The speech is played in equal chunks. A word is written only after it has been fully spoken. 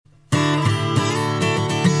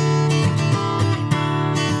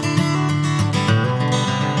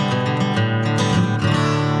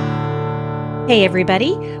Hey,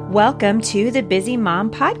 everybody. Welcome to the Busy Mom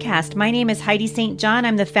Podcast. My name is Heidi St. John.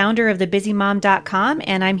 I'm the founder of thebusymom.com,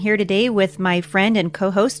 and I'm here today with my friend and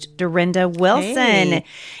co-host, Dorinda Wilson. Hey.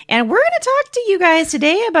 And we're going to talk to you guys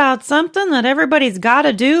today about something that everybody's got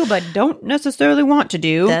to do but don't necessarily want to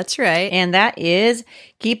do. That's right. And that is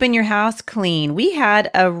keeping your house clean. We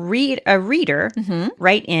had a reader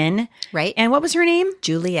write in. Right. And what was her name?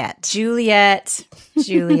 Juliet. Juliet.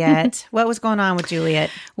 What was going on with Juliet?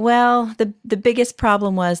 Well, the biggest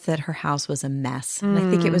problem was that her house was a mess. And I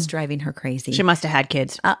think it was driving her crazy. She must have had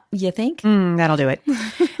kids. You think? That'll do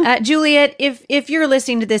it. Juliet, if you're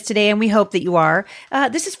listening to this today, and we hope that you are,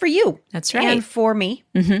 this is for you. That's right. And for me.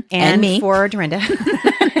 And me. For Dorinda.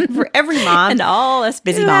 And for every mom. And all us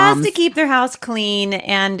busy who moms. has to keep their house clean.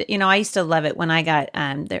 And, I used to love it when I got,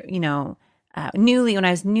 when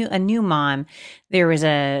I was a new mom, there was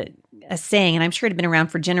a saying, and I'm sure it had been around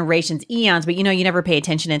for generations, eons, but you never pay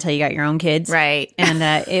attention until you got your own kids. Right. And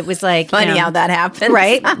it was like, Funny how that happens.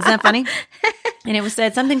 right? Isn't that funny? And it was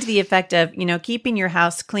said something to the effect of, keeping your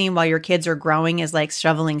house clean while your kids are growing is like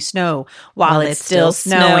shoveling snow while it's still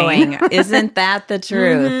snowing. Isn't that the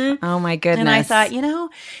truth? Oh my goodness. And I thought,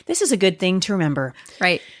 this is a good thing to remember.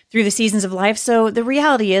 Right. Through the seasons of life. So the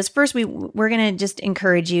reality is, first, we're going to just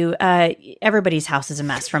encourage you. Everybody's house is a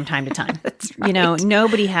mess from time to time. That's right.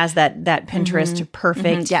 Nobody has that Pinterest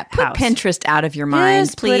perfect Yeah, put house. Pinterest out of your mind,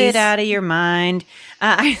 Just please. put it out of your mind.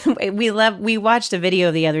 We watched a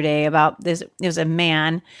video the other day about this. It was a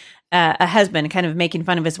man, a husband, kind of making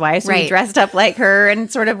fun of his wife. So he Right. dressed up like her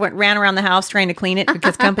and sort of ran around the house trying to clean it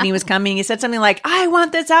because company was coming. He said something like, "I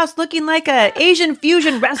want this house looking like a Asian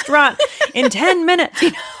fusion restaurant in 10 minutes."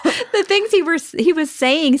 The things he was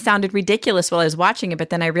saying sounded ridiculous while I was watching it, but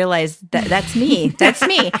then I realized that's me. That's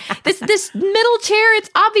me. This middle chair, it's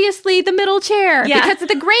obviously the middle chair because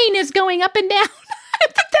the grain is going up and down. I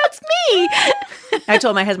think that's me. I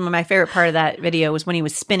told my husband my favorite part of that video was when he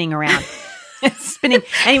was spinning around. Spinning,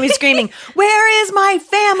 and he was screaming, "Where is my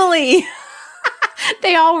family?"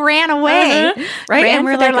 They all ran away, Right? Ran And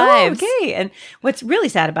we're for their like, lives. "Oh, okay." And what's really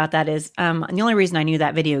sad about that is the only reason I knew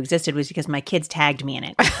that video existed was because my kids tagged me in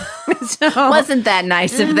it. So Wasn't that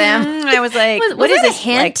nice of them? I was like, Was what is that a this?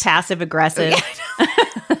 hint? Like passive aggressive.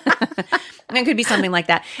 It could be something like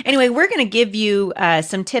that. Anyway, we're going to give you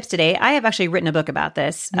some tips today. I have actually written a book about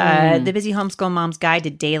this. The Busy Homeschool Mom's Guide to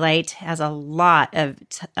Daylight has a lot of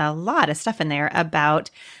stuff in there about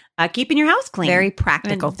keeping your house clean. Very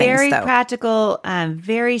practical And things, very though. practical,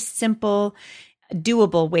 very simple,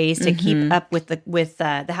 doable ways to keep up with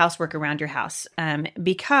the housework around your house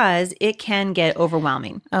because it can get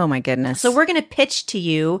overwhelming. Oh my goodness. So we're going to pitch to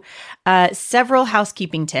you several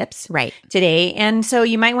housekeeping tips Right. today. And so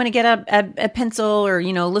you might want to get a pencil or,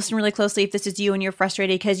 listen really closely if this is you and you're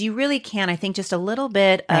frustrated because you really can, I think, just a little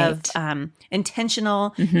bit of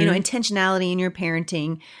intentionality in your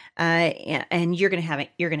parenting. And you're going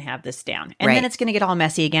to have this down. And then Right. it's going to get all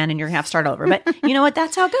messy again and you're going to have to start over. But you know what?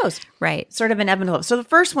 That's how it goes. Right. Sort of an ebb and flow. So the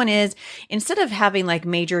first one is instead of having like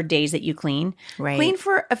major days that you clean, Right. clean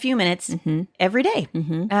for a few minutes every day.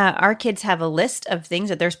 Our kids have a list of things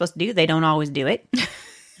that they're supposed to do. They don't always do it,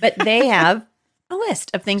 but they have a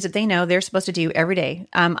list of things that they know they're supposed to do every day.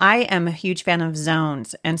 I am a huge fan of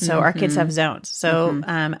zones. And so our kids have zones. So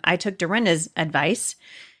I took Dorinda's advice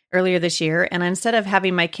earlier this year. And instead of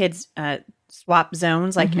having my kids swap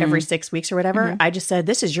zones like every 6 weeks or whatever, I just said,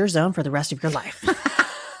 this is your zone for the rest of your life.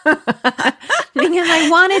 Because I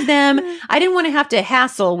wanted them, I didn't want to have to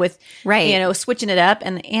hassle with, switching it up.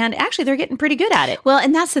 And actually, they're getting pretty good at it. Well,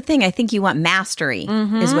 and that's the thing. I think you want mastery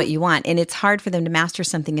is what you want. And it's hard for them to master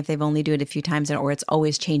something if they've only do it a few times or it's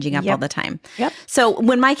always changing up all the time. Yep. So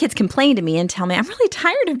when my kids complain to me and tell me, I'm really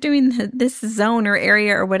tired of doing this zone or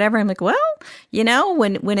area or whatever, I'm like, well,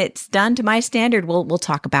 when it's done to my standard, we'll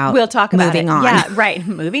talk about moving on. Yeah, right.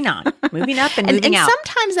 Moving on. Moving up and moving out. And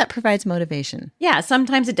sometimes that provides motivation. Yeah,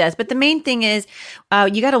 sometimes it does. But the main thing is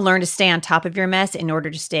you got to learn to stay on top of your mess in order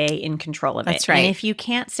to stay in control of it. That's right. And if you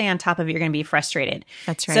can't stay on top of it, you're going to be frustrated.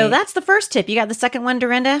 That's right. So that's the first tip. You got the second one,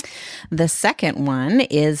 Dorinda? The second one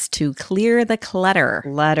is to clear the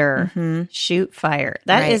clutter. Shoot fire.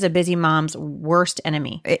 That is a busy mom's worst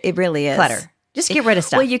enemy. It really is. Clutter. Just get rid of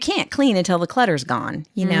stuff. Well, you can't clean until the clutter's gone,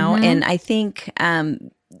 And I think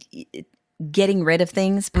getting rid of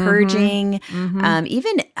things, purging,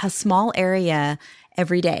 even a small area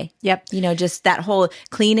every day. Yep. Just that whole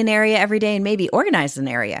clean an area every day and maybe organize an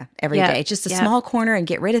area every day. Just a small corner and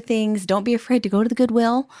get rid of things. Don't be afraid to go to the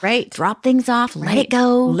Goodwill. Right. Drop things off. Let it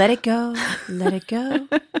go. Let it go. Let it go.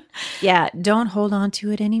 Yeah, don't hold on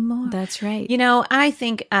to it anymore. That's right. You know, I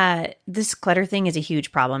think this clutter thing is a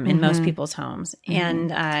huge problem in most people's homes.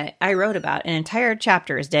 And I wrote about an entire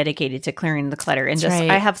chapter is dedicated to clearing the clutter. And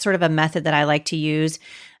I have sort of a method that I like to use.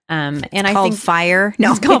 And I think fire.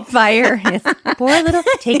 No, it's called fire. Pour a little,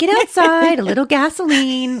 take it outside, a little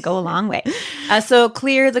gasoline, go a long way. So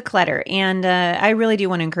clear the clutter. And I really do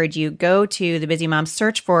want to encourage you, go to The Busy Mom,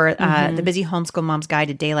 search for The Busy Homeschool Mom's Guide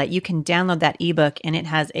to Daylight. You can download that ebook and it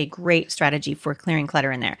has a great strategy for clearing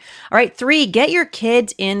clutter in there. All right, 3, get your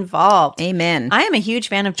kids involved. Amen. I am a huge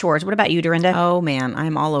fan of chores. What about you, Dorinda? Oh man,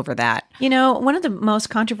 I'm all over that. You know, one of the most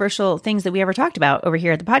controversial things that we ever talked about over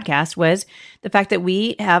here at the podcast was the fact that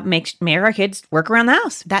we make our kids work around the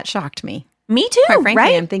house. That shocked me. Me too, quite frankly,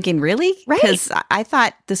 right? I'm thinking, really? Right. Because I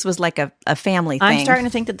thought this was like a family thing. I'm starting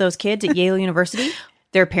to think that those kids at Yale University,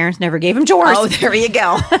 their parents never gave them chores. Oh, there you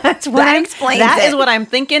go. That is what I'm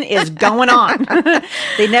thinking is going on.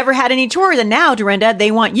 They never had any chores, and now, Dorinda,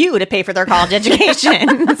 they want you to pay for their college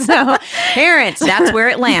education. So, parents, that's where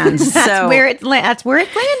it lands. That's where it's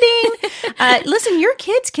landing. Listen, your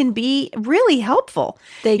kids can be really helpful.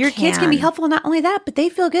 Your kids can be helpful. Not only that, but they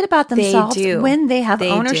feel good about themselves when they have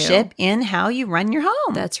ownership in how you run your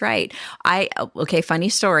home. That's right. Funny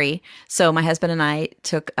story. So my husband and I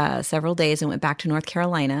took several days and went back to North Carolina,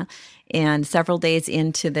 and several days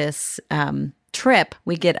into this trip,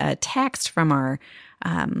 we get a text from our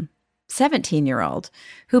 17-year-old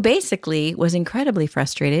who basically was incredibly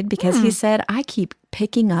frustrated because he said, I keep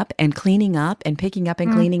picking up and cleaning up and picking up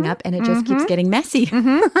and cleaning up, and it just keeps getting messy.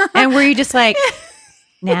 And were you just like,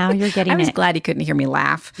 now you're getting it? I was glad he couldn't hear me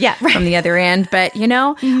laugh right. from the other end. But,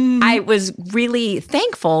 I was really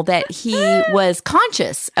thankful that he was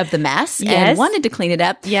conscious of the mess and wanted to clean it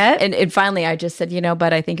up. Yeah. And finally, I just said,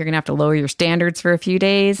 but I think you're going to have to lower your standards for a few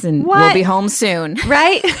days and we'll be home soon.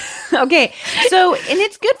 Right? Okay. So, and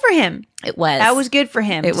it's good for him. It was. That was good for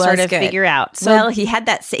him to sort of figure out. So, he had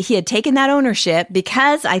taken that ownership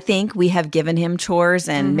because I think we have given him chores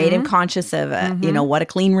and made him conscious of, what a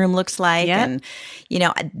clean room looks like. Yep. And,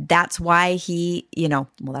 that's why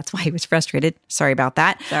that's why he was frustrated. Sorry about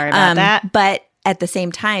that. Sorry about that. But at the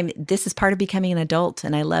same time, this is part of becoming an adult.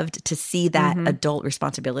 And I loved to see that adult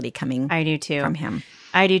responsibility coming from him.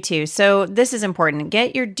 I do too. So this is important.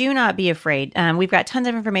 Do not be afraid. We've got tons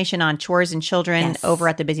of information on chores and children over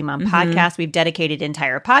at the Busy Mom podcast. We've dedicated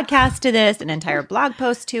entire podcasts to this, an entire blog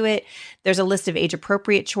post to it. There's a list of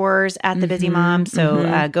age-appropriate chores at the Busy Mom.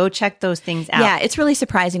 So go check those things out. Yeah, it's really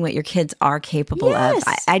surprising what your kids are capable of.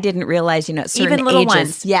 I didn't realize, at certain even little ages,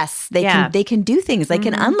 ones. Yes, they can do things. They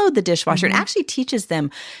can unload the dishwasher. It actually teaches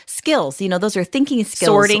them skills. Those are thinking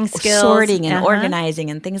skills, sorting and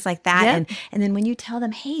organizing and things like that. Yep. And then when you tell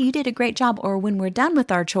them, hey, you did a great job, or when we're done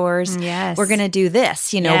with our chores, yes. we're going to do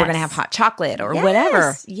this, we're going to have hot chocolate or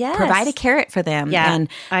whatever. Yes. Provide a carrot for them. Yeah, and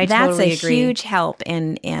I that's totally a agree. huge help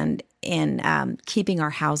in keeping our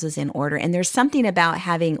houses in order. And there's something about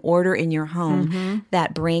having order in your home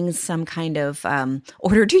that brings some kind of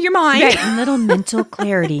order to your mind. Right. A little mental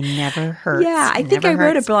clarity never hurts. Yeah, I think I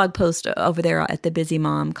wrote a blog post over there at the Busy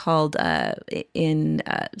Mom called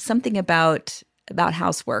something about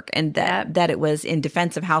housework, and that it was in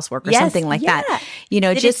defense of housework or something like that.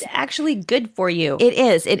 That it's actually good for you. It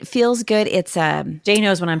is. It feels good. It's Jay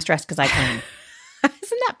knows when I'm stressed because I clean.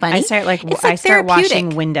 Isn't that funny? I start washing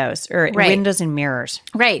windows or windows and mirrors.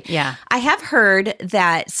 Right. Yeah. I have heard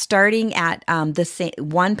that starting at the same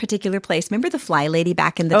one particular place. Remember the Fly Lady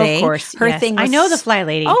back in the day? Of course. Her thing was, I know the Fly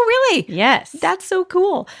Lady. Oh, really? Yes. That's so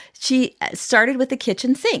cool. She started with the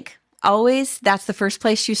kitchen sink. Always, that's the first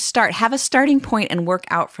place you start. Have a starting point and work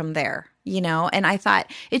out from there, And I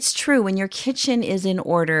thought it's true when your kitchen is in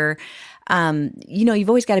order. You've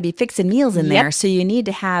always got to be fixing meals in there, so you need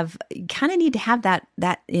to have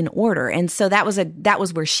that in order. And so that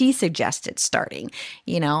was where she suggested starting,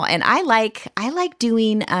 And I like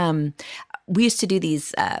doing. We used to do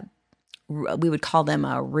these. We would call them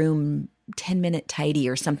a room 10-minute tidy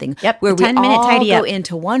or something. Yep. Where we 10-minute all tidy go up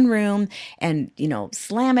into one room and,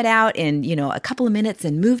 slam it out in, a couple of minutes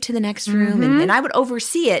and move to the next room. And I would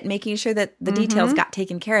oversee it, making sure that the details got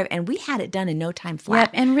taken care of. And we had it done in no time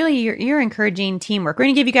flat. Yep. And really, you're encouraging teamwork. We're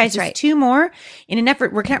going to give you guys just 2 more in an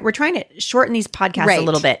effort. We're trying to shorten these podcasts a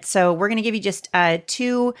little bit. So we're going to give you just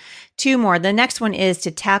two more. The next one is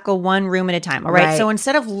to tackle one room at a time. All right. So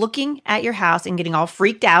instead of looking at your house and getting all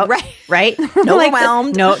freaked out, right?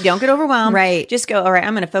 Overwhelmed. No, don't get overwhelmed. Right. Just go, all right,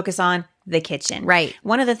 I'm going to focus on the kitchen. Right.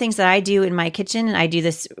 One of the things that I do in my kitchen, and I do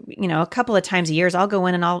this, a couple of times a year, is I'll go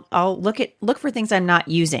in and I'll look for things I'm not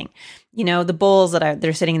using. The bowls that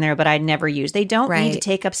they're sitting there, but I never use. They don't need to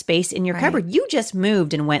take up space in your cupboard. You just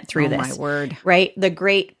moved and went through this. Oh, my word. Right? The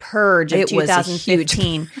great purge of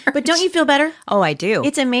 2015. But don't you feel better? Oh, I do.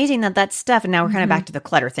 It's amazing that stuff, and now we're kind of back to the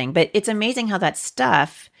clutter thing, but it's amazing how that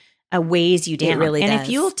stuff weighs you down. It really does. And if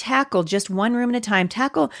you'll tackle just one room at a time,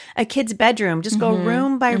 tackle a kid's bedroom, just go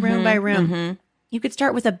room by room by room. You could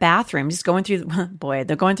start with a bathroom, just going through,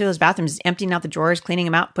 they're going through those bathrooms, emptying out the drawers, cleaning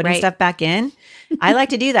them out, putting stuff back in. I like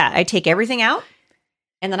to do that. I take everything out,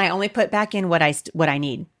 and then I only put back in what I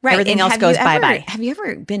need. Right. Everything else goes bye-bye. Have you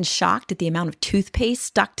ever been shocked at the amount of toothpaste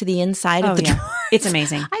stuck to the inside of the drawer? It's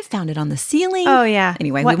amazing. I found it on the ceiling. Oh, yeah.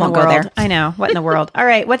 Anyway, we won't go there. I know. What in the world? All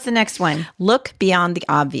right. What's the next one? Look beyond the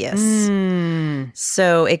obvious.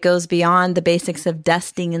 So it goes beyond the basics of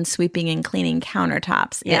dusting and sweeping and cleaning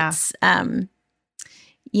countertops. Yeah. It's,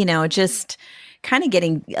 just kind of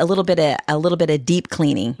getting a little bit of deep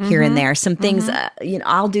cleaning here and there. Some things,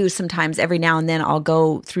 I'll do sometimes every now and then. I'll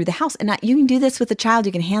go through the house, and you can do this with a child.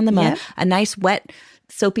 You can hand them a nice wet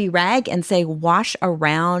soapy rag and say, wash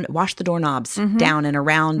the doorknobs down and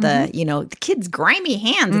around the kids' grimy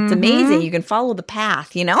hands. It's amazing. You can follow the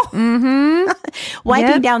path,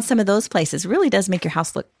 Wiping down some of those places really does make your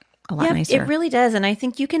house look a lot nicer. It really does. And I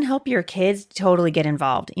think you can help your kids totally get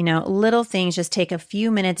involved. Little things just take a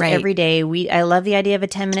few minutes every day. I love the idea of a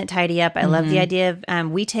 10-minute tidy up. I love the idea of,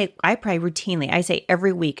 I probably routinely, I say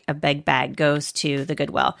every week a bag goes to the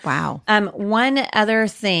Goodwill. Wow. One other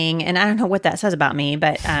thing, and I don't know what that says about me,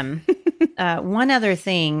 but one other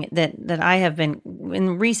thing that I have been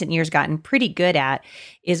in recent years gotten pretty good at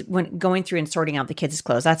is when going through and sorting out the kids'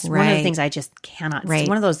 clothes. That's one of the things I just cannot. It's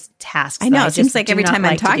one of those tasks. I know. It seems like every time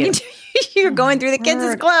I'm talking to you, you're going through the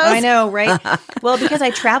kids' clothes. I know, right? Well, because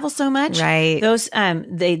I travel so much, those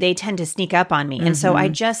they tend to sneak up on me, and so I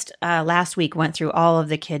just last week went through all of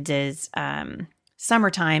the kids'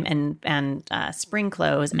 summertime and spring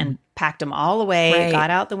clothes and packed them all away, got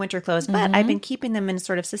out the winter clothes, but I've been keeping them in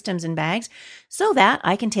sort of systems and bags so that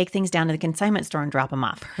I can take things down to the consignment store and drop them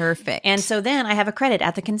off. Perfect. And so then I have a credit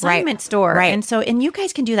at the consignment store. Right. And you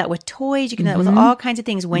guys can do that with toys. You can do that with all kinds of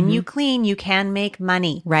things. When you clean, you can make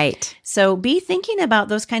money. Right. So be thinking about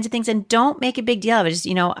those kinds of things and don't make a big deal of it. Just,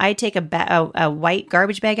 I take a white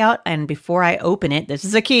garbage bag out, and before I open it, this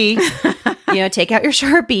is a key, take out your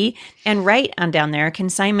Sharpie and write on down there,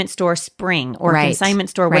 consignment store spring or consignment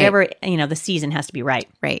store, whatever, the season has to be right.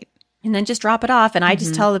 Right. And then just drop it off. And I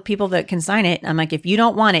just tell the people that consign it, I'm like, if you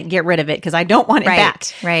don't want it, get rid of it because I don't want it back.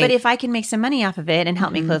 Right. But if I can make some money off of it and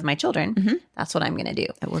help me clothe my children, that's what I'm going to do.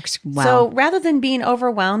 That works well. So rather than being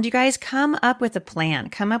overwhelmed, you guys come up with a plan.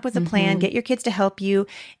 Come up with a plan. Get your kids to help you,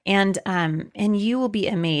 and you will be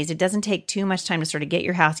amazed. It doesn't take too much time to sort of get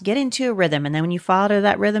your house, get into a rhythm, and then when you fall out of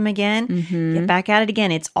that rhythm again, get back at it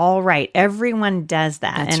again. It's all right. Everyone does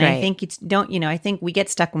that, I think I think we get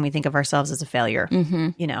stuck when we think of ourselves as a failure.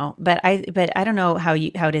 But I don't know how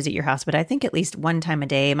it is at your house, but I think at least one time a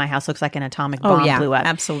day, my house looks like an atomic bomb blew up.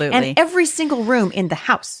 Absolutely. And every single room in the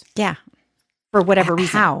house. Yeah. For whatever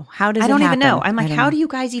reason. How does it happen? I don't even know. I'm like, how do you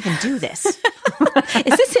guys even do this? Is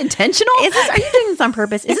this intentional? Are you doing this on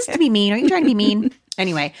purpose? Is this to be mean? Are you trying to be mean?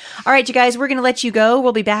 Anyway. All right, you guys, we're going to let you go.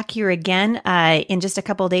 We'll be back here again in just a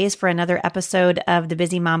couple of days for another episode of the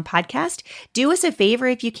Busy Mom Podcast. Do us a favor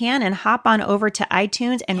if you can and hop on over to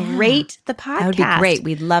iTunes and rate the podcast. That would be great.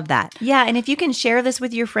 We'd love that. Yeah, and if you can share this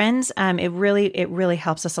with your friends, it really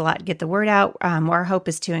helps us a lot get the word out. Our hope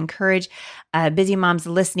is to encourage busy moms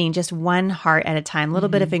listening just one heart at a time. A little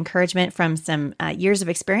bit of encouragement from some years of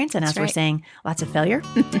experience. And as we're saying, lots of failure.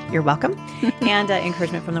 You're welcome. And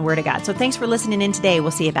encouragement from the Word of God. So thanks for listening in today.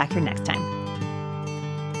 We'll see you back here next time.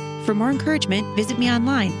 For more encouragement, visit me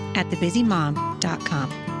online at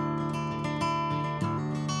thebusymom.com.